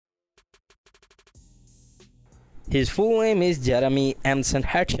His full name is Jeremy Emerson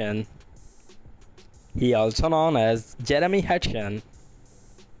Hutchins. He also known as Jeremy Hutchins.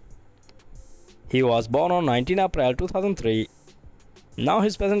 He was born on 19 April 2003. Now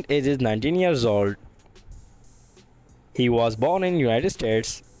his present age is 19 years old. He was born in United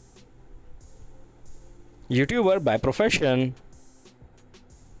States. YouTuber by profession.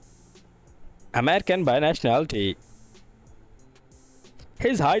 American by nationality.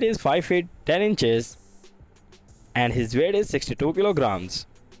 His height is 5 feet 10 inches and his weight is 62 kilograms.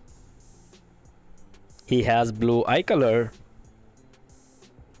 He has blue eye color.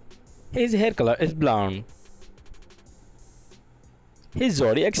 His hair color is blonde. His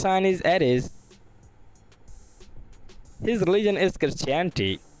zodiac sign is Aries. His religion is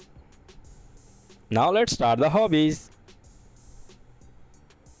Christianity. Now let's start the hobbies.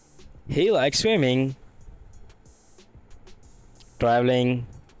 He likes swimming, traveling.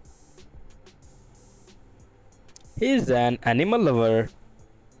 He is an animal lover.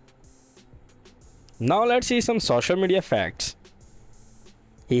 Now let's see some social media facts.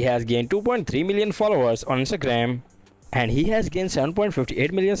 He has gained 2.3 million followers on Instagram and he has gained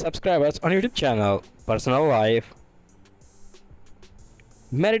 7.58 million subscribers on YouTube channel. Personal life.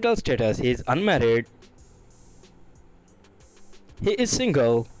 Marital status, he is unmarried. He is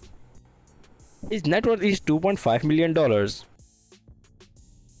single. His net worth is $2.5 million.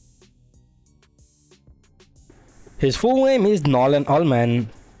 His full name is Nolan Ullman.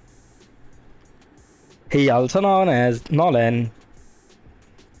 He also known as Nolan.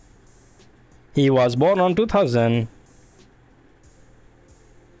 He was born on 2000.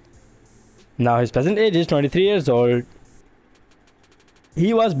 Now his present age is 23 years old.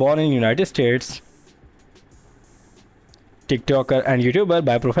 He was born in United States. TikToker and YouTuber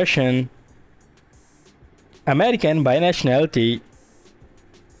by profession. American by nationality.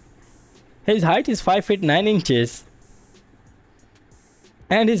 His height is 5 feet 9 inches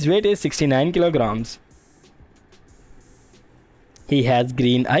and his weight is 69 kilograms. He has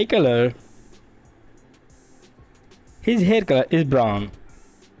green eye color. His hair color is brown.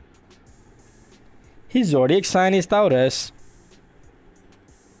 His zodiac sign is Taurus.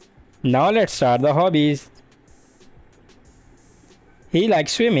 Now let's start the hobbies. He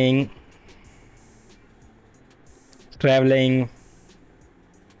likes swimming, traveling,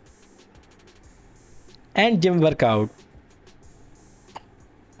 and gym workout.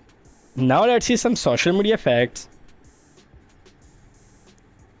 Now let's see some social media facts.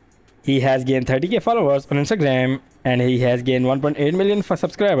 He has gained 30k followers on Instagram and he has gained 1.8 million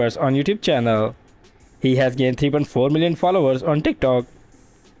subscribers on YouTube channel. He has gained 3.4 million followers on TikTok.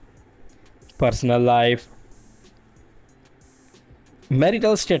 Personal life.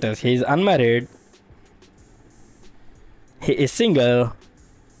 Marital status, he is unmarried. He is single.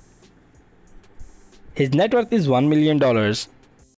 His net worth is $1 million.